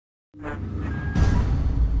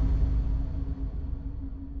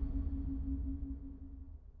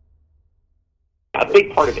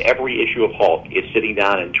big part of every issue of Hulk is sitting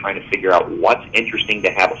down and trying to figure out what's interesting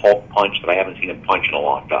to have Hulk punch that I haven't seen him punch in a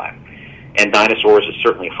long time. And Dinosaurs is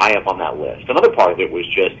certainly high up on that list. Another part of it was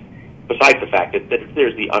just, besides the fact that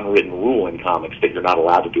there's the unwritten rule in comics that you're not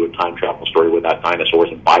allowed to do a time travel story without dinosaurs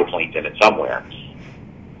and biplanes in it somewhere,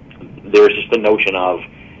 there's just the notion of,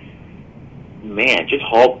 man, just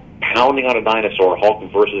Hulk pounding on a dinosaur,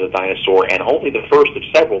 Hulk versus a dinosaur, and only the first of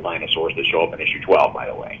several dinosaurs that show up in issue 12, by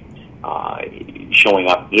the way, showing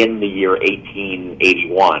up in the year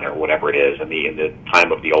 1881 or whatever it is, in the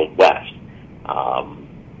time of the Old West.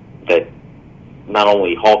 That not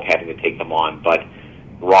only Hulk having to take them on, but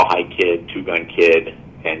Rawhide Kid, Two Gun Kid,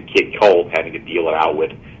 and Kid Colt having to deal it out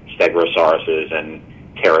with Stegosauruses and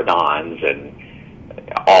Pterodons, and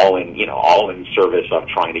all in service of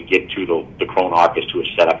trying to get to the Chronarchus to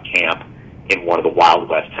set up camp in one of the Wild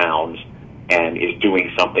West towns, and is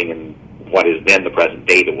doing something in what is then the present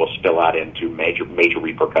day that will spill out into major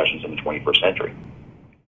repercussions in the 21st century.